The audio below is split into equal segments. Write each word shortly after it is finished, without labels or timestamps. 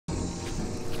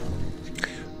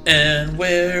And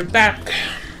we're back.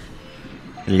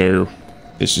 Hello,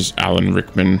 this is Alan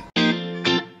Rickman.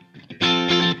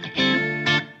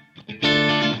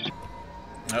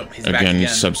 Oh, he's back again.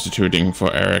 Substituting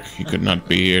for Eric. He could not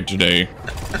be here today.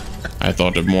 I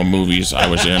thought of more movies I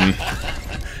was in.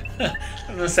 I'm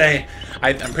gonna say,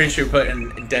 I'm pretty sure put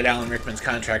in dead Alan Rickman's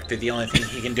contract that the only thing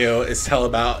he can do is tell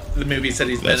about the movies that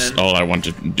he's been in. That's all I want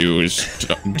to do is...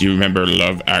 do you remember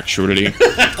Love Actually?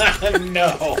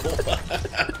 No.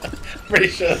 Pretty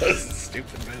sure that was a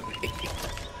stupid movie.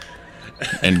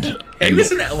 And He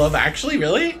was in Love Actually,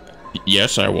 really?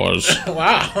 Yes, I was.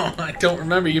 Wow, I don't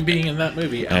remember you being in that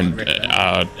movie, Alan Rickman.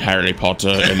 Harry Potter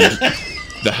and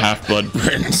the Half-Blood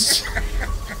Prince.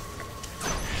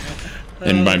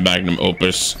 And my magnum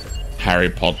opus, Harry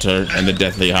Potter and the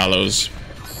Deathly Hallows,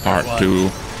 Part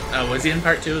 2. Oh, was he in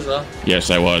Part 2 as well?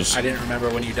 Yes, I was. I didn't remember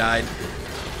when you died.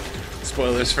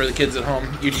 Spoilers for the kids at home.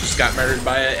 You just got murdered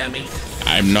by an Emmy.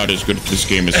 I'm not as good at this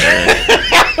game as Eric.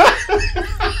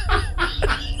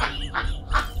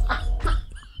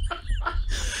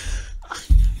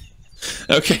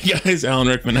 Okay, guys, Alan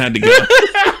Rickman had to go.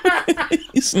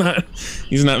 He's not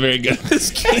very good at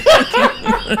this game.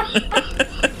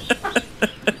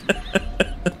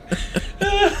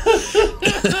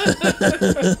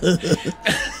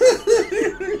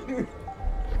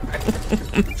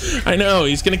 I know,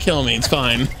 he's gonna kill me, it's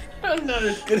fine. I'm not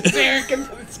as good as Eric in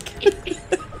this game.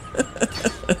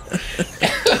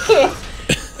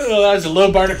 Oh, that was a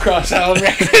low bar to cross, Alan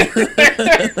Rickman.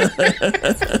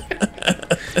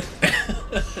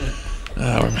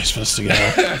 Where am I supposed to go?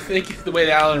 I think the way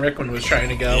that Alan Rickman was trying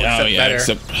to go was better.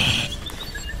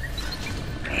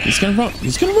 He's gonna run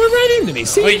right into me.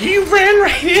 See? Well, you ran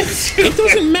right into it.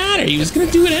 Doesn't matter. He was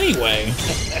gonna do it anyway.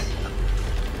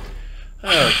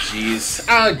 Oh jeez.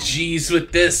 Oh jeez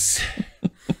with this.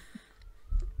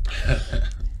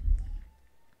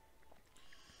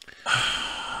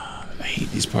 I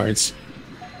hate these parts.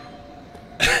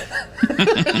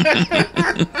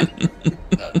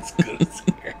 That's good as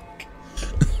Eric.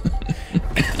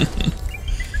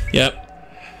 Yep.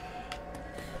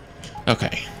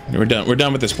 Okay. We're done. We're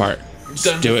done with this part.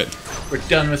 Just do it. We're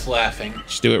done with laughing.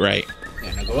 Just do it right.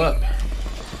 And I go up.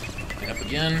 Get up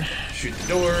again. Shoot the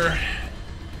door.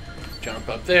 Jump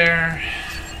up there.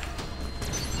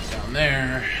 Down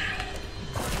there.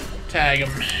 Tag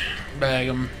him. Bag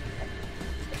him.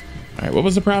 Alright, what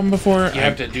was the problem before? You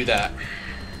have to do that.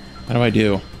 How do I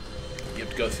do? You have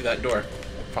to go through that door.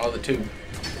 Follow the tube.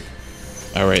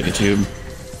 Alright, the tube.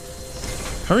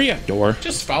 Hurry up, door.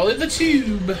 Just follow the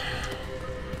tube.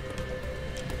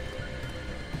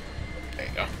 There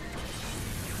you go.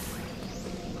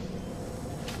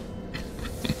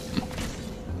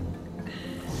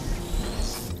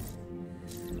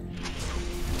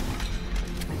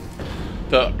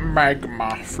 The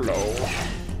magma flow.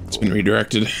 It's been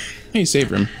redirected. Hey,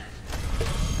 save room.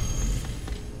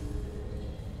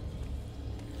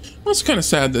 Well, it's kind of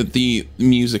sad that the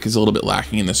music is a little bit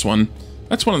lacking in this one.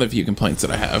 That's one of the few complaints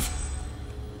that I have.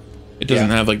 It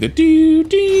doesn't have like the do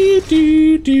do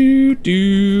do do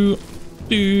do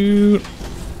do.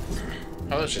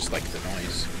 Oh, it's just like the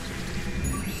noise.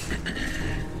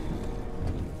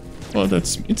 Well,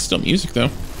 it's still music though.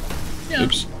 Yeah.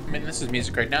 Oops. I mean, this is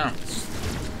music right now.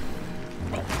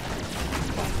 Well.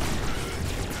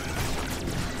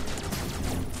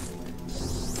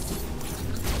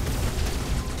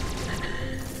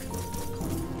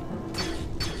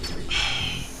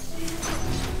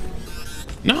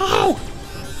 No!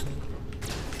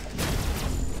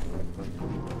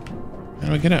 How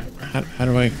do I get out? How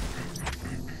do I...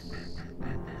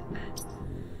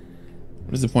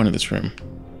 What is the point of this room?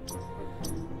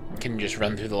 Can you just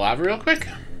run through the lava real quick?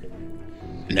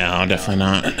 No, definitely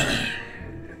not.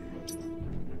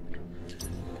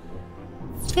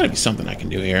 There's gotta be something I can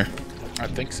do here. I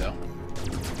think so.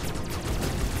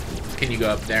 Can you go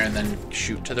up there and then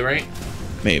shoot to the right?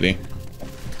 Maybe.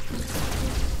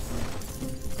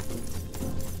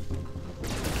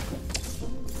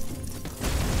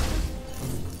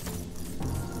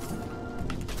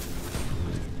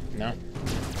 No.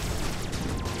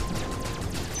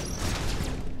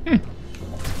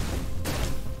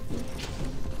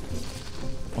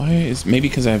 Why is... Maybe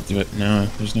because I have to... No,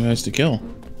 there's no guys to kill.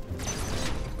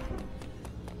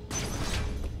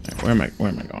 Right, where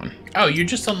am I going? Oh, you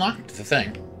just unlocked the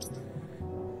thing.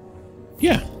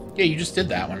 Yeah. Yeah, you just did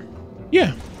that one.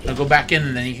 Yeah. Now go back in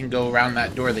and then you can go around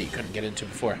that door that you couldn't get into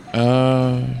before.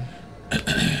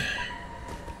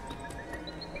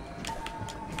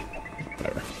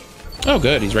 Whatever. Oh,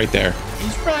 good. He's right there.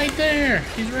 He's right there.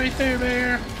 He's right there,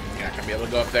 Bear. You're not going to be able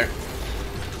to go up there.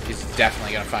 He's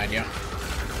definitely going to find you.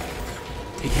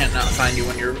 He can't not find you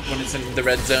when it's in the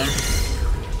red zone.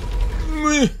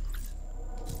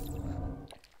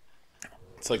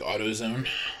 It's like auto zone,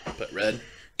 but red.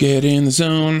 Get in the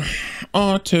zone.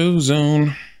 Auto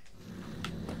zone.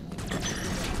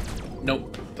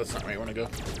 Nope, that's not where you want to go.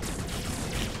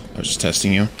 I was just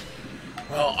testing you.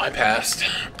 Well, I passed.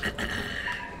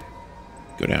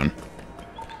 Go down.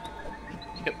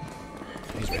 Yep.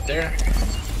 He's right there.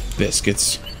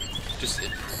 Biscuits. Just...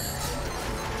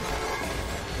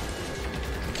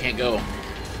 can't go.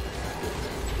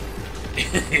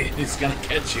 He's gonna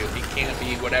catch you. He can't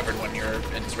be whatever when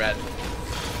it's red.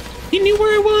 He knew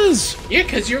where I was. Yeah,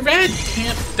 because you're red. You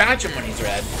can't dodge him when he's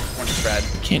red. When it's red.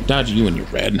 Can't dodge you when you're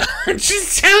red. I'm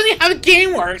just telling you how the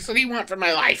game works. What do you want from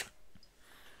my life?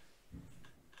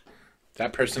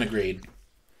 That person agreed.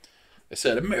 I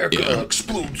said, America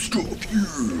explodes stuff.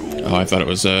 Yeah. Oh, I thought it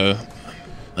was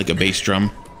like a bass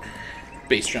drum.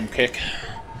 Bass drum kick.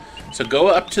 So go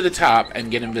up to the top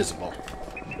and get invisible.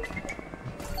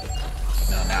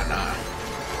 No.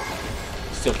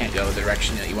 Still can't go the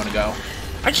direction that you want to go.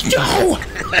 No!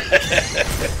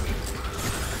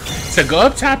 So go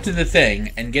up top to the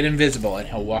thing and get invisible, and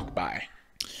he'll walk by.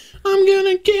 I'm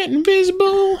gonna get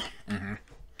invisible.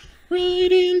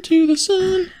 Right into the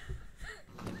sun.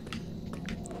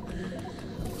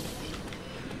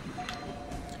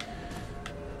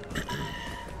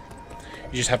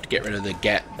 You just have to get rid of the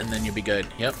get, and then you'll be good.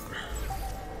 Yep.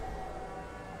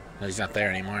 No, he's not there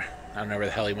anymore. I don't know where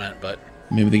the hell he went, but...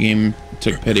 Maybe the game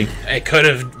took pity. It could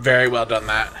have very well done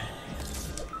that.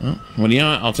 Well, you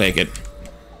know what? I'll take it.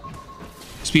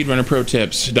 Speedrunner pro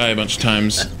tips. Die a bunch of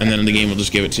times, and then the game will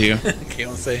just give it to you. Okay,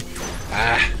 we'll see.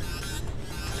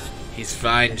 He's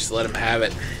fine. Just let him have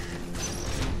it.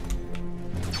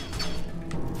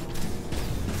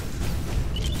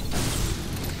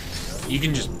 You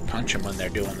can just punch them when they're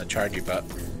doing the chargey butt.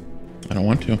 I don't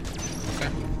want to. Okay.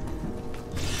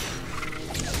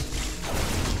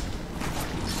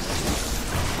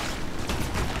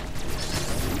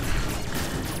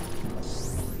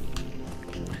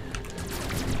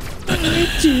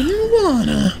 I didn't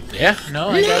wanna. Yeah, no,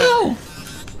 I got it.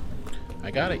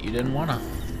 I got it. You didn't wanna.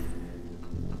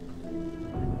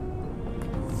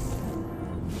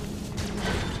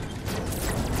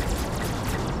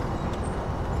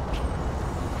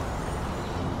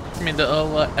 I mean, the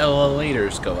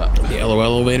elevators go up. The LOL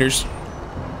elevators.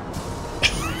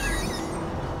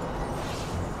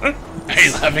 Are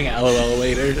you laughing at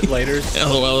elevators?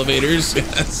 LOL elevators.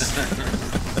 Yes.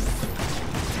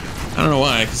 I don't know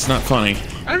why. It's not funny.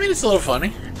 I mean, it's a little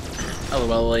funny.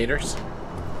 Elevators.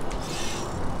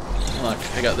 Look,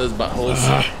 I got those buttholes.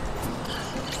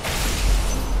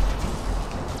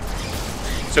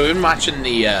 So we've been watching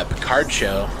the Picard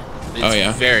show.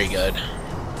 It's very good.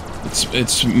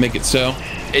 It's make it so.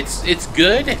 It's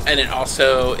good, and it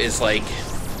also is like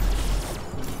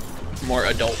more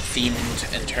adult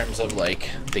themed in terms of like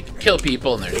they can kill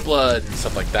people and there's blood and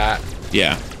stuff like that.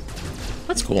 Yeah,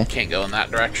 that's cool. Can't go in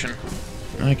that direction.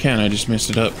 I can. I just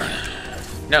messed it up.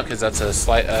 No, because that's a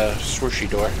slight swooshy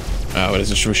door. Oh, it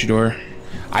is a swooshy door.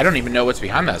 I don't even know what's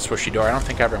behind that swooshy door. I don't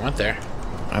think I ever went there.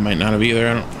 I might not have either.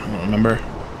 I don't remember.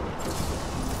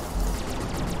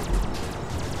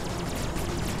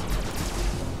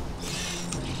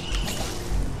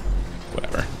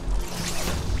 Whatever.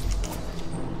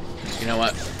 You know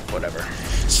what? Whatever.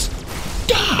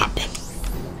 Stop!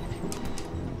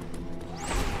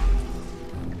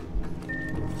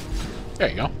 There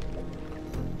you go.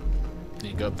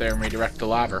 You go up there and redirect the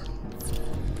lava.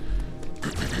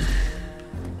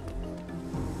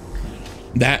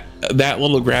 That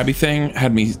little grabby thing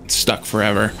had me stuck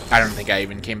forever. I don't think I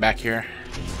even came back here.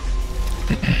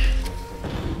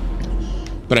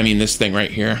 But I mean this thing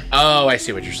right here. Oh, I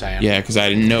see what you're saying. Yeah, because I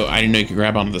didn't know you could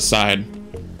grab onto the side.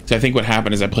 So I think what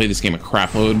happened is I played this game a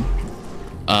crap load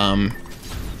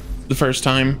the first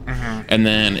time, and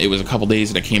then it was a couple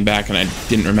days that I came back and I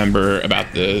didn't remember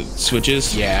about the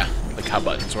switches. Yeah, like how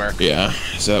buttons work. Yeah,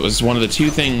 so that was one of the two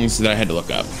things that I had to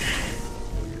look up.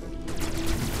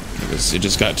 It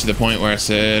just got to the point where I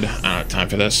said, I don't have time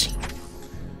for this.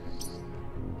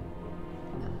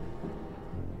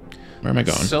 Where am I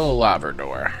going? Still a lava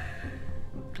door.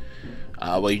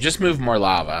 Well, you just moved more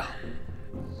lava.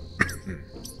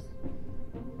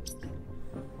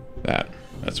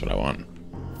 That's what I want.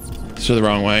 So the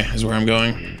wrong way is where I'm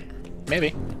going.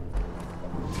 Maybe.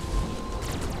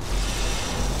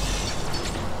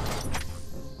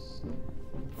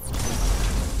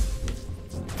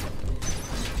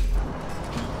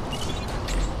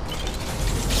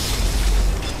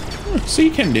 So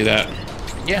you can do that.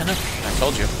 Yeah, no, I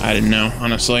told you. I didn't know,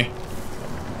 honestly.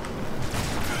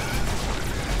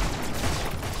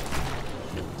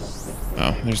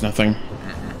 there's nothing.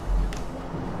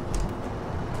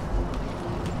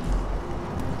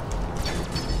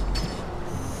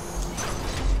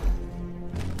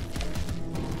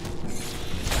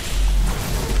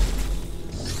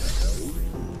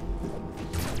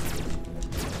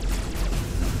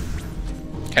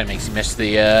 Kind of makes you miss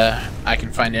the I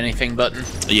can find anything button.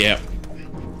 Yeah.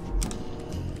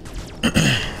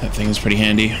 That thing is pretty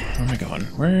handy. Where am I going?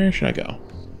 Where should I go?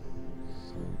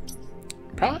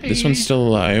 Probably. This one's still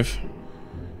alive.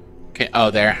 Okay. Oh,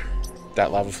 there.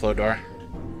 That lava flow door.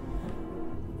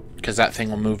 Because that thing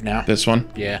will move now. This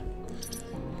one? Yeah.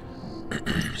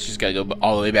 She's got to go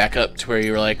all the way back up to where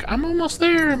you were like, I'm almost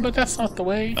there, but that's not the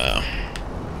way. Oh.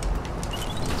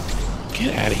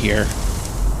 Get out of here.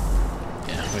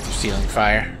 Yeah, with your ceiling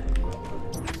fire.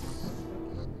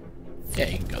 Yeah,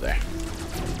 you can go there.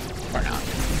 Or not.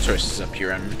 Choice is up to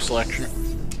your own selection.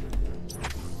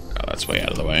 Oh, that's way out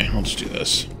of the way. I'll just do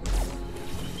this.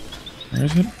 Where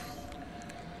is it?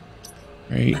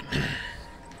 Right.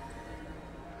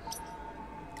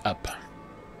 Up.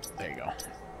 There you go.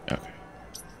 Okay.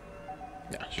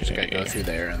 Yeah, just gotta go through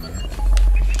there and then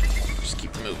just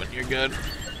keep moving. You're good.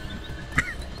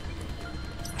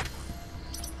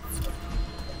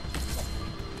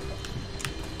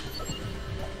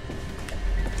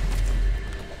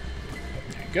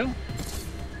 There you go.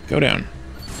 Go down.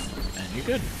 And you're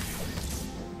good.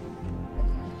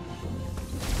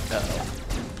 Uh-oh.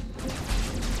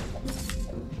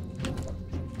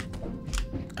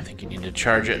 I think you need to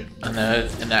charge it and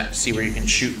that see where you can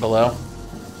shoot below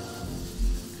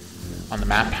on the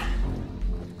map.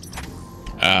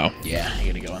 Oh. Yeah,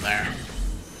 you gotta go in there.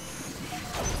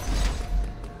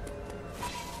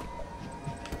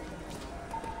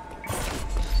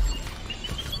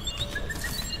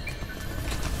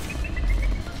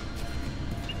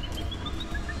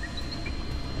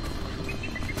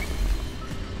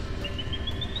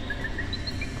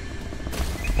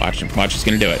 Watch him. Watch, he's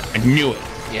gonna do it. I knew it.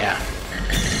 Yeah.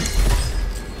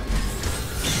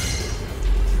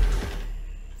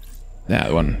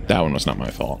 That one was not my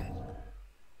fault.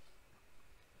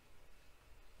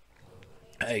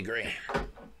 I agree.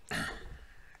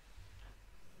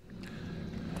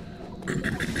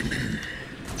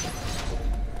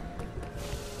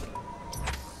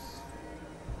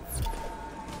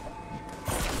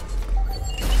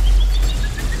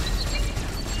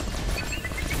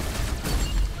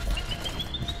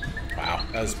 Wow,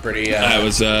 that was pretty. That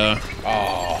was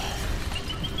Oh.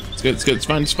 It's good. It's good. It's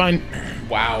fine. It's fine.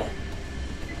 Wow.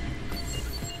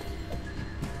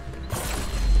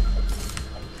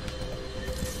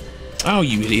 Oh,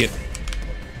 you idiot.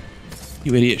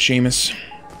 You idiot, Seamus.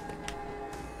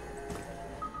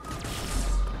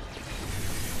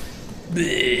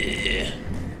 Bleh.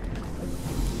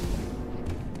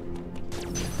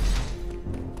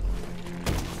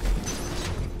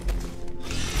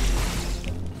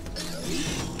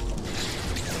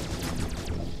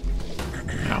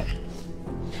 Ow.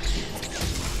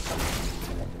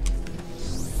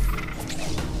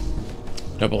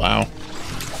 Double ow.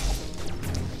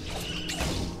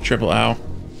 Triple ow.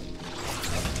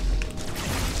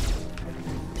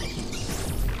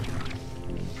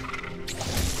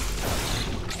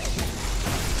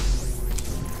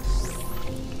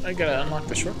 I gotta unlock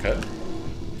the shortcut.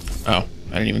 Oh,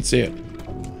 I didn't even see it.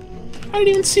 I didn't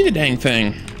even see the dang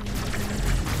thing.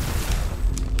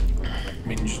 I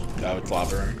mean, oh, it's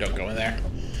lava room. Don't go in there.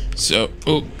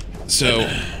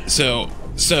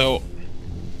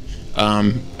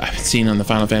 I've seen on the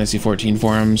Final Fantasy XIV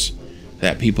forums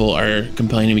that people are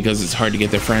complaining because it's hard to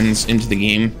get their friends into the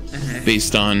game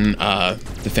based on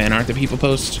the fan art that people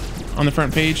post on the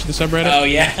front page of the subreddit. Oh,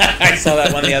 yeah. I saw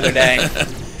that one the other day.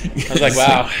 I was like,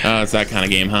 wow. Oh, it's that kind of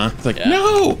game, huh? It's like,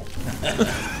 no!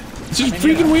 It's just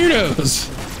freaking weirdos.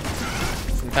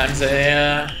 Sometimes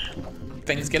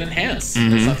things get enhanced.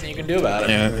 There's nothing you can do about it.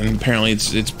 Yeah, and apparently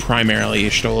it's primarily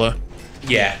Ishtola.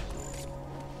 Yeah.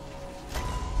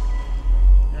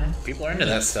 People are into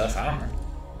that stuff. I don't know.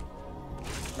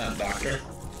 Not a doctor.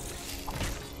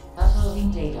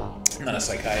 Uploading data. I'm not a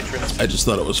psychiatrist. I just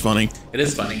thought it was funny. It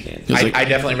is funny. like- I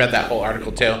definitely read that whole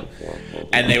article too.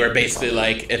 And they were basically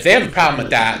like, if they have a problem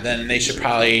with that, then they should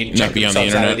probably check be on the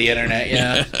themselves out of internet. the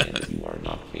internet. Yeah. You are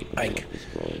not capable Like, of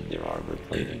destroying their armor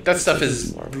plating. that stuff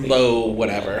is low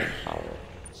whatever. Power.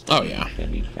 Oh, yeah.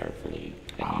 Can be carefully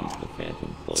and use the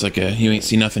phantom cloak. It's like you ain't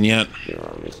seen nothing yet. There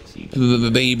are risks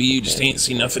even Baby, you just ain't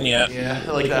seen nothing yet. Yeah,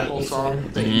 I like that whole song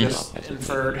that you just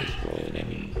inferred. destroy an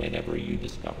enemy. Whenever you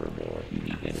discover more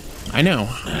unique enemies. I know.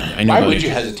 I know. Why about would it. you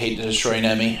hesitate to destroy an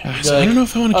enemy? I don't know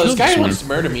if I want to Oh, kill this guy this one. wants to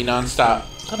murder me nonstop.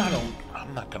 But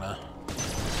I'm not gonna.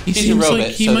 He He's a seems robot, like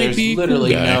he so might there's be a cool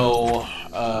literally guy. no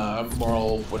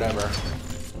moral whatever.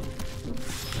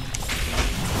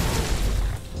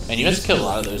 And you must kill a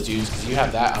lot of those dudes because you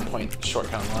have that on point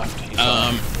shortcut on the left.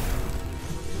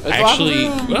 Actually,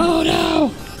 oh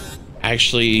no! I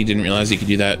actually didn't realize you could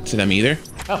do that to them either.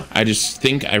 Oh. I just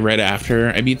think I read after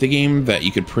I beat the game that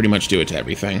you could pretty much do it to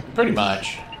everything. Pretty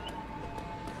much.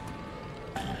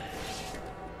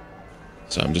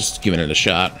 So I'm just giving it a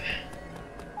shot.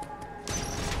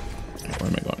 Where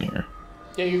am I going here?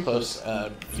 Yeah, you're close.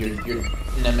 Your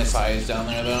nemesis is down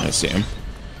there though. I see him.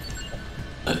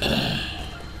 And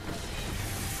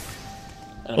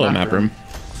a Hello, map room.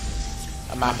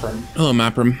 A map room. Hello,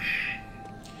 map room.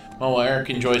 Well, while Eric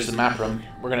enjoys the map room,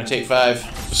 we're gonna take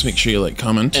 5 Just make sure you like,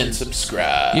 comment, and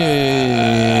subscribe.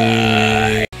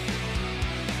 Yay!